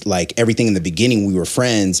like everything in the beginning, we were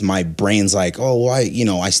friends, my brain's like, oh,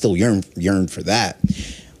 well, I still yearn for that.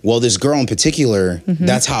 Well, this girl in particular,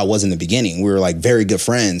 that's how it was in the beginning. We were like very good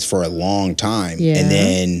friends for a long time. Yeah. And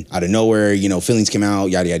then out of nowhere, feelings came out,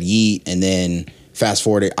 yada, yada, yeet. And then fast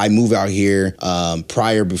forward, I moved out here.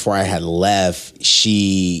 Before I had left,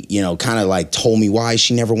 she, kind of like told me why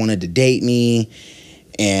she never wanted to date me.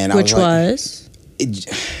 And Which was?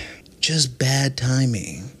 Just bad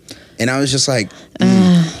timing. And I was just like,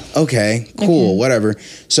 okay, cool, whatever.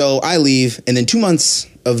 So I leave. And then 2 months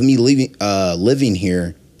of me living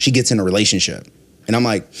here, she gets in a relationship. And I'm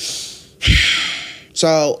like,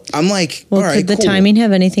 so I'm like, Well, all right, could the cool. timing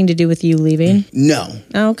have anything to do with you leaving? No.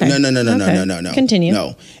 Oh, okay. No. Continue.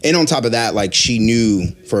 No. And on top of that, like she knew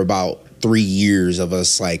for about 3 years of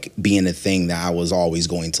us like being a thing that I was always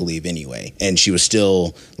going to leave anyway. And she was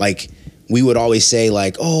still like, we would always say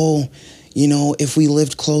like, oh, if we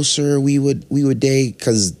lived closer, we would date,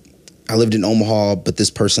 because I lived in Omaha, but this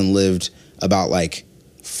person lived about like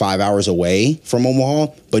 5 hours away from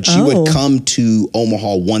Omaha, but she would come to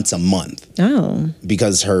Omaha once a month. Oh.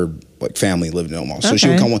 Because her like family lived in Omaha. So she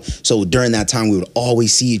would come. So during that time, we would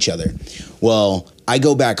always see each other. Well, I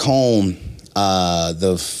go back home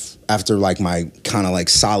after like my kind of like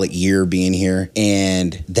solid year being here,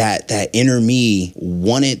 and that inner me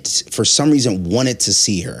for some reason wanted to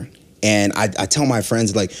see her. And I tell my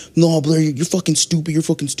friends like, no, Blair, you're fucking stupid. You're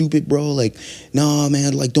fucking stupid, bro. Like, nah,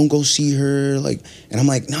 man, like, don't go see her. Like, and I'm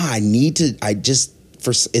like, nah,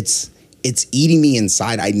 it's eating me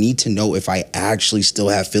inside. I need to know if I actually still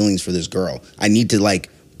have feelings for this girl. I need to like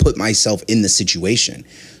put myself in the situation.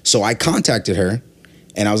 So I contacted her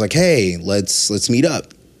and I was like, hey, let's meet up.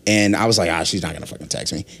 And I was like, she's not gonna fucking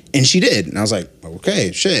text me. And she did. And I was like,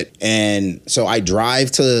 okay, shit. And so I drive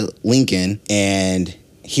to Lincoln, and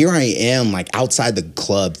here I am, like outside the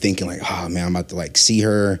club, thinking like, oh man, I'm about to like see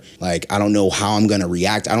her. Like, I don't know how I'm gonna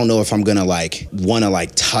react. I don't know if I'm gonna like wanna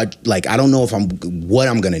like touch. Like, I don't know what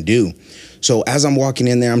I'm gonna do. So as I'm walking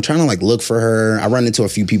in there, I'm trying to like look for her. I run into a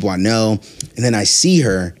few people I know, and then I see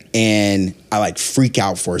her, and I like freak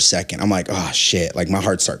out for a second. I'm like, oh shit! Like my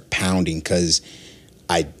heart starts pounding because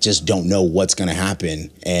I just don't know what's gonna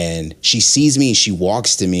happen. And she sees me, and she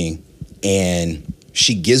walks to me, and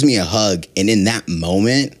she gives me a hug, and in that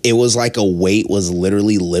moment, it was like a weight was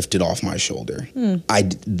literally lifted off my shoulder.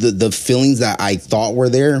 The feelings that I thought were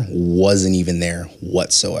there wasn't even there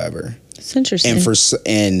whatsoever. It's interesting.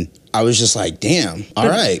 And I was just like, damn, all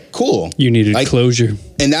right, cool. You needed like, closure.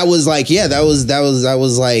 And that was like, yeah, that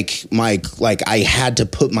was like like I had to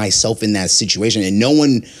put myself in that situation, and no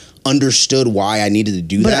one understood why I needed to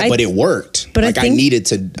do that, but it worked. But like I needed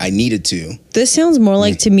to. This sounds more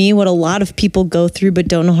like to me what a lot of people go through but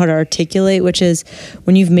don't know how to articulate, which is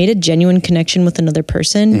when you've made a genuine connection with another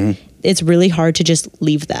person, it's really hard to just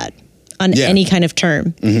leave that on any kind of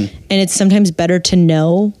term. And it's sometimes better to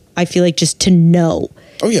know, I feel like, just to know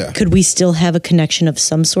Oh yeah. could we still have a connection of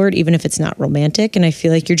some sort, even if it's not romantic? And I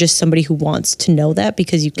feel like you're just somebody who wants to know that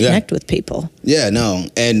because you connect with people. Yeah, no,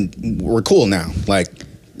 and we're cool now. Like,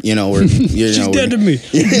 you know, we're She's dead to me.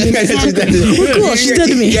 We're cool. She's dead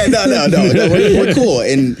to me. Yeah, no, we're cool,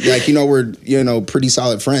 and like, you know, we're, you know, pretty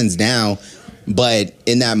solid friends now. But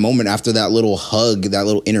in that moment, after that little hug, that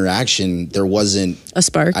little interaction, there wasn't A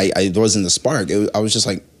spark. there wasn't the spark. I was just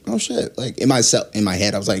like, oh shit! Like in my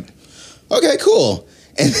head, I was like, okay, cool.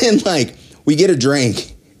 And then like we get a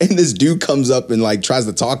drink, and this dude comes up and like tries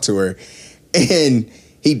to talk to her, and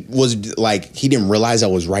he was like, he didn't realize I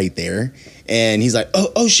was right there. And he's like,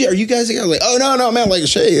 oh shit, are you guys together? Like, oh no, man, like,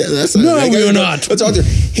 shit, that's no, we're not. Let's talk to her.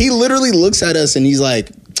 He literally looks at us and he's like,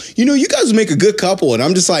 you know, you guys make a good couple. And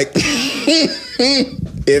I'm just like,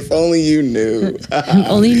 if only you knew.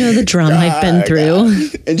 Only you know the drama I've been through.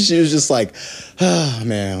 And she was just like, oh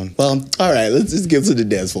man, well, all right, let's just get to the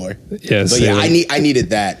dance floor. Yeah, But yeah, I needed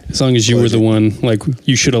that. As long as you were the one, like,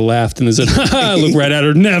 you should have laughed and then said, ha, look right at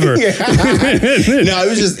her, never. No, it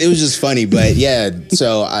was just funny. But yeah,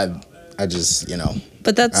 so I just, you know.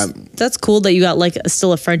 But that's cool that you got like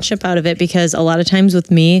still a friendship out of it, because a lot of times with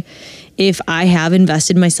me, if I have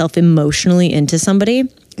invested myself emotionally into somebody,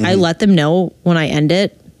 I let them know when I end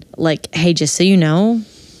it, like, hey, just so you know,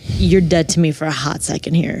 you're dead to me for a hot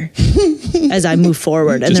second here as I move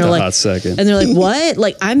forward. And Just they're a like, hot second. And they're like, what?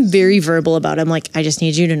 Like, I'm very verbal about it. I'm like, I just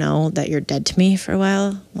need you to know that you're dead to me for a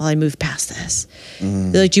while I move past this.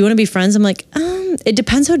 They're like, do you want to be friends? I'm like, it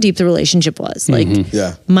depends how deep the relationship was. Like,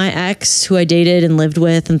 Yeah. my ex, who I dated and lived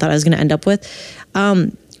with and thought I was going to end up with,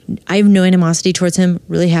 I have no animosity towards him.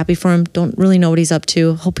 Really happy for him. Don't really know what he's up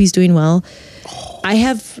to. Hope he's doing well.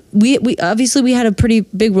 We obviously we had a pretty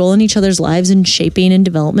big role in each other's lives and shaping and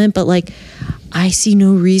development, but like, I see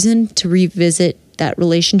no reason to revisit that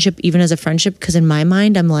relationship even as a friendship, because in my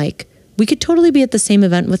mind I'm like, we could totally be at the same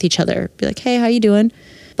event with each other, be like, hey, how you doing?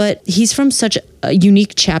 But he's from such a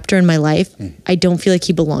unique chapter in my life. I don't feel like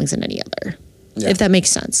he belongs in any other. Yeah. If that makes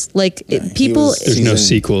sense. Like, Yeah, people, There's no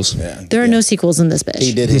sequels. Yeah. there are no sequels in this bitch.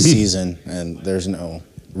 He did his season, and there's no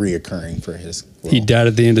reoccurring for his. He died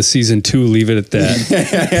at the end of season 2. Leave it at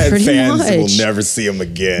that. Pretty Fans much. will never see him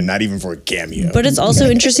again, not even for a cameo. But it's also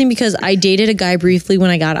interesting because I dated a guy briefly when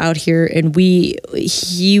I got out here, and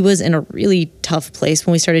he was in a really tough place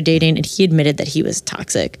when we started dating, and he admitted that he was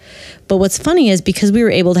toxic. But what's funny is because we were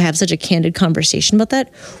able to have such a candid conversation about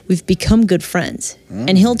that, we've become good friends.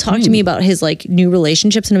 And he'll talk to me about his like new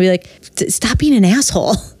relationships, and I'll be like, stop being an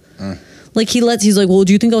asshole. Like he's like, well,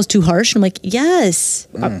 do you think I was too harsh? I'm like, yes.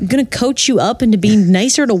 I'm gonna coach you up into being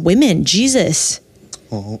nicer to women. Jesus.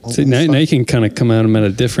 See, now you can kind of come at him at a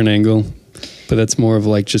different angle, but that's more of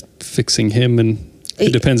like just fixing him, and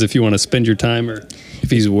it depends if you want to spend your time or if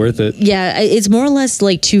he's worth it. Yeah, it's more or less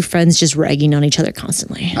like two friends just ragging on each other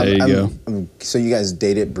constantly. There you go. So you guys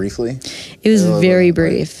dated briefly? It was very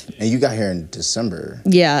brief. And you got here in December.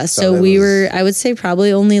 Yeah, so that we was- were, I would say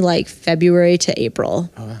probably only like February to April.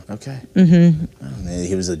 Oh, okay. Mm-hmm.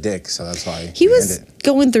 He was a dick, so that's why He was ended.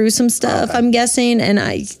 going through some stuff, Okay. I'm guessing, and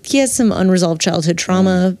he has some unresolved childhood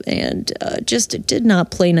trauma and just did not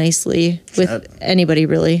play nicely with anybody,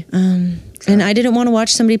 really. And I didn't want to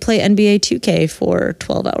watch somebody play NBA 2K for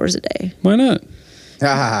 12 hours a day. Why not?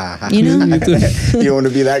 You know? You want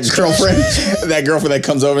to be that girlfriend? That girlfriend that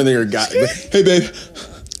comes over and they're hey babe.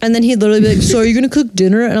 And then he'd literally be like, so are you going to cook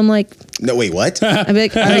dinner? And I'm like, No, wait, what? I'd be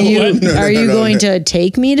like, are you going to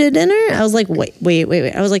take me to dinner? I was like, wait.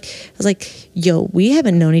 I was like, yo, we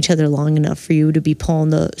haven't known each other long enough for you to be pulling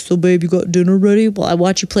the, so babe, you got dinner ready? Well, I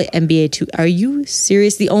watch you play NBA 2. Are you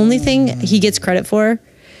serious? The only thing he gets credit for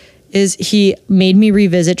is he made me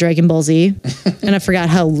revisit Dragon Ball Z, and I forgot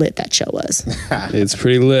how lit that show was. It's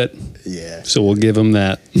pretty lit. Yeah. So we'll give him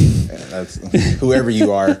that. That's whoever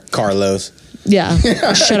you are, Carlos. Yeah.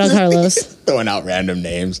 Shout out Carlos. Throwing out random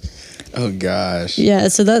names. Oh gosh. Yeah,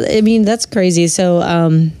 so that's crazy.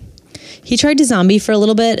 So he tried to zombie for a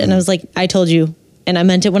little bit, and I was like, I told you, and I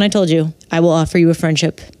meant it when I told you, I will offer you a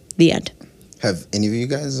friendship. The end. Have any of you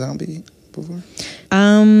guys zombie before?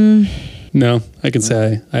 No, I can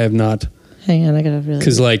say I have not. Hang on, I gotta really.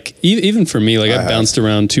 Because like even for me, like I've bounced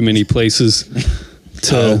around too many places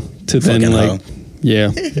to then Fucking like hoe.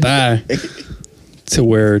 yeah bye to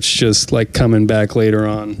where it's just like coming back later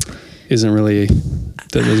on that doesn't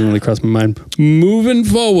really cross my mind. Moving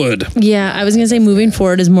forward. Yeah, I was gonna say moving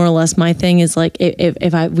forward is more or less my thing. Is like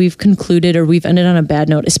if we've concluded or we've ended on a bad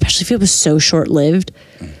note, especially if it was so short lived,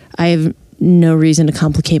 I have no reason to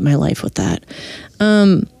complicate my life with that.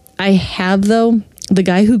 I have though the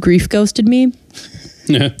guy who grief ghosted me.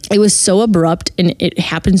 Yeah. It was so abrupt and it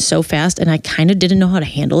happened so fast, and I kind of didn't know how to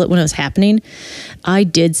handle it when it was happening. I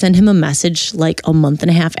did send him a message like a month and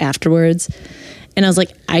a half afterwards, and I was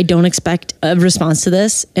like, I don't expect a response to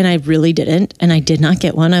this, and I really didn't, and I did not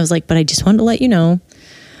get one. I was like, but I just wanted to let you know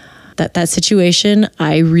that situation,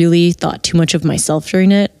 I really thought too much of myself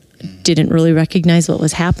during it, didn't really recognize what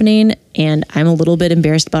was happening, and I'm a little bit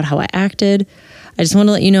embarrassed about how I acted. I just want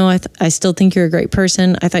to let you know I still think you're a great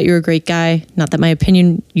person. I thought you were a great guy. Not that my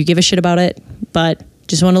opinion, you give a shit about it, but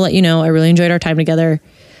just want to let you know I really enjoyed our time together.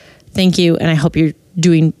 Thank you, and I hope you're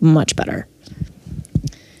doing much better.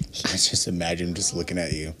 I just imagine him just looking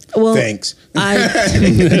at you. Well, thanks.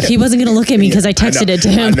 He wasn't going to look at me because I texted it to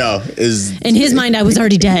him. I know. In his mind, I was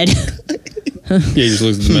already dead. Yeah, he just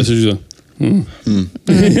looks at the message.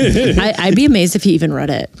 I'd be amazed if he even read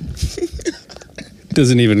it.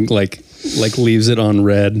 Doesn't even like leaves it on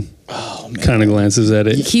red. Oh, man. Kind of glances at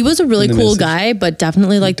it. He was a really And the cool message. guy, but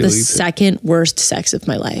definitely like the Deletes it. second worst sex of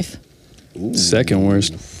my life. Second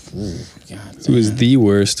worst. God. It was the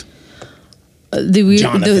worst.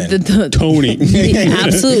 Jonathan. Tony. The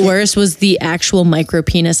absolute worst was the actual micro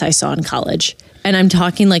penis I saw in college. And I'm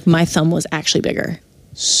talking like my thumb was actually bigger.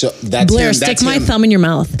 So that's Blair, him. stick That's my him. thumb in your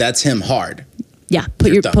mouth. That's him hard. Yeah,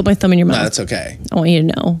 Your thumb. put my thumb in your No, mouth. that's okay. I want you to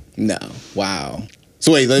know. No. Wow.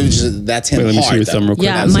 So wait, that's him Wait, let me see hard. your thumb though. real quick.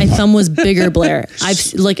 Yeah, That's my him hard. thumb was bigger, Blair.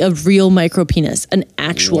 I've like a real micro penis, an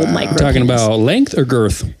actual Wow. micro. Talking penis. about length or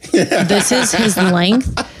girth? This is his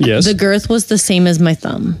length. Yes. The girth was the same as my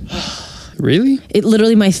thumb. Really? It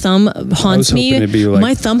literally, my thumb haunts hoping me. it'd be like-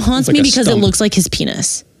 My thumb haunts like me a because stump. it looks like his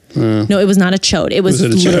penis. No, it was not a chode. It was, Was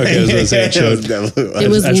it a chode? literally- Okay, I was gonna say a chode. It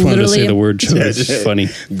was I just wanted to say literally the word chode. It's funny.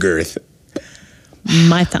 Girth.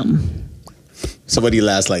 my thumb. So what do you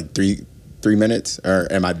last like 3 minutes? Or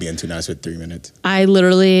am I being too nice with 3 minutes? I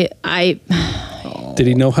Did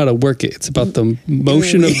he know how to work it? It's about the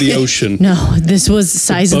motion of the ocean. no, this was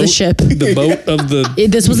size of the Boat- ship. The boat of the.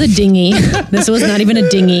 This was a dinghy. This was not even a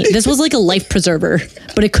dinghy. This was like a life preserver,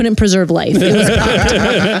 but it couldn't preserve life. It was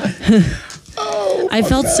I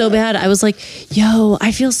felt so bad. I was like, yo,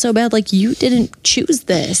 I feel so bad. Like, you didn't choose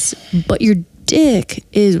this, but your dick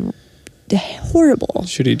is horrible.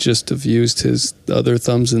 Should he just have used his other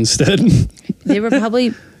thumbs instead? They were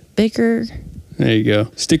probably bigger. There you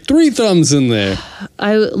go. Stick 3 thumbs in there.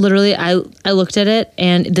 I literally, I looked at it,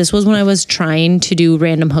 and this was when I was trying to do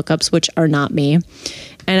random hookups, which are not me.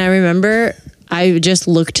 And I remember I just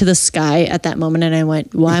looked to the sky at that moment, and I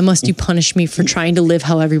went, why must you punish me for trying to live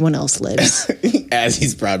how everyone else lives? As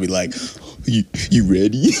he's probably like, you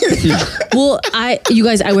ready? Well, you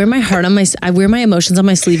guys, I wear my heart on I wear my emotions on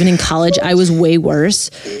my sleeve, and in college, I was way worse.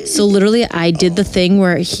 So literally, I did the thing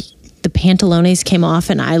where the pantalones came off,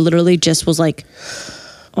 and I literally just was like,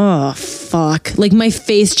 oh, fuck. Like, my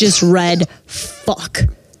face just read, fuck.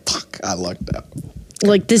 Fuck, I lucked out.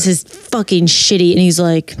 Like, this is fucking shitty. And he's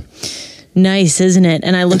like, nice, isn't it?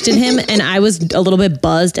 And I looked at him, and I was a little bit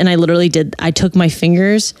buzzed, and I literally I took my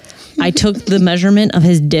fingers, I took the measurement of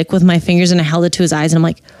his dick with my fingers, and I held it to his eyes, and I'm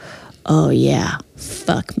like, oh yeah,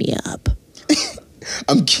 fuck me up.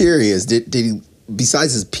 I'm curious, did he,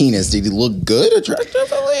 besides his penis, did he look good,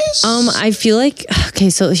 attractive at least? I feel like, okay,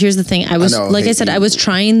 so here's the thing. I was, know, like I said, I was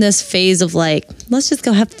trying this phase of like, let's just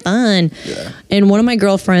go have fun. Yeah. And one of my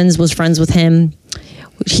girlfriends was friends with him.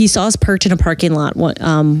 He saw us parked in a parking lot,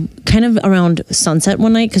 kind of around sunset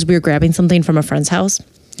one night, because we were grabbing something from a friend's house.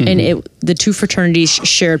 And the two fraternities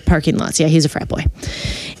shared parking lots. Yeah, he's a frat boy.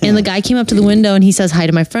 And the guy came up to the window, and he says hi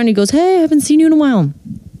to my friend. He goes, hey, I haven't seen you in a while.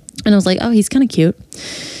 And I was like, oh, he's kind of cute.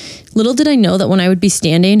 Little did I know that when I would be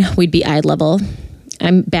standing, we'd be eye level.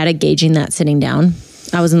 I'm bad at gauging that sitting down.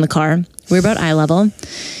 I was in the car. We were about eye level.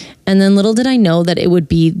 And then little did I know that it would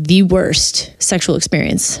be the worst sexual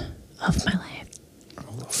experience of my life.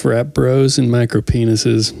 Frat bros and micro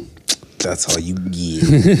penises. That's all you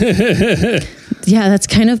get. Yeah, that's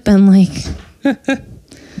kind of been like,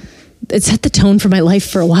 it set the tone for my life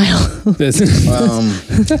for a while. Let's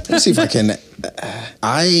see if I can.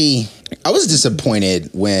 I was disappointed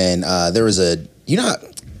when there was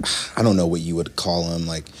I don't know what you would call them.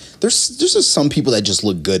 Like there's just some people that just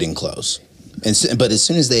look good in clothes, but as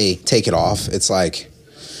soon as they take it off, it's like,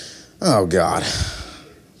 oh God,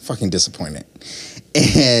 fucking disappointed.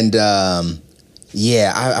 And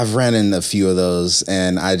yeah, I've ran into a few of those,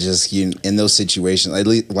 and I just in those situations, at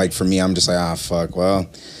least like for me, I'm just like, fuck, well,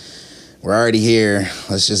 we're already here.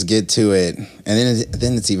 Let's just get to it. And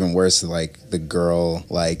then it's even worse. Like the girl,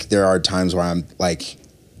 like there are times where I'm like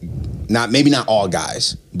maybe not all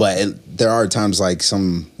guys, but there are times like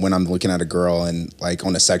when I'm looking at a girl and like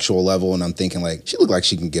on a sexual level, and I'm thinking like she look like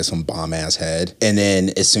she can get some bomb ass head, and then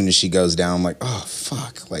as soon as she goes down, I'm like, oh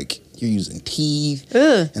fuck, like you're using teeth,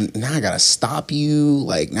 and now I gotta stop you,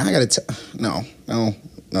 like now I gotta no.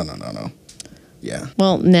 Yeah.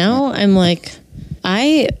 Well, now I'm like,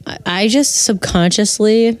 I just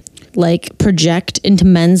subconsciously like project into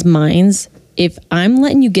men's minds, if I'm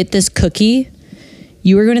letting you get this cookie,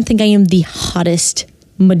 you are going to think I am the hottest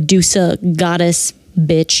Medusa goddess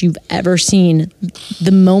bitch you've ever seen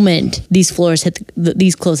the moment these clothes hit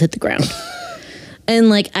the ground. And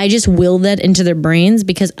like, I just will that into their brains,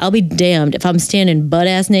 because I'll be damned if I'm standing butt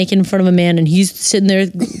ass naked in front of a man and he's sitting there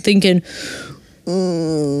thinking,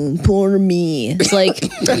 poor me. It's like,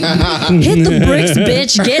 hit the bricks,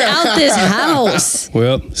 bitch. Get out this house.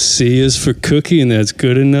 Well, C is for cookie, and that's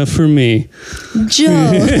good enough for me.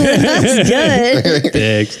 Joe, that's good.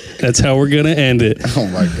 Thanks. That's how we're going to end it. Oh,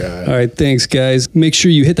 my God. All right. Thanks, guys. Make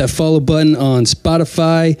sure you hit that follow button on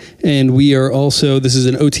Spotify. And we are also, this is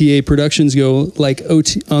an OTA Productions. Go like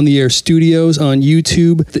On the Air Studios on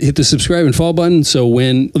YouTube. Hit the subscribe and follow button, so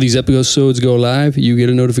when these episodes go live, you get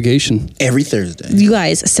a notification. Every Thursday. You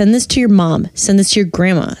guys, send this to your mom. Send this to your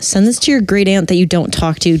grandma. Send this to your great aunt that you don't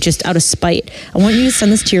talk to just out of spite. I want you to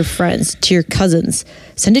send this to your friends, to your cousins.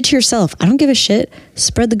 Send it to yourself. I don't give a shit.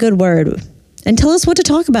 Spread the good word. And tell us what to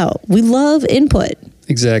talk about. We love input.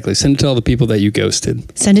 Exactly. Send it to all the people that you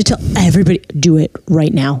ghosted. Send it to everybody. Do it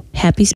right now. Happy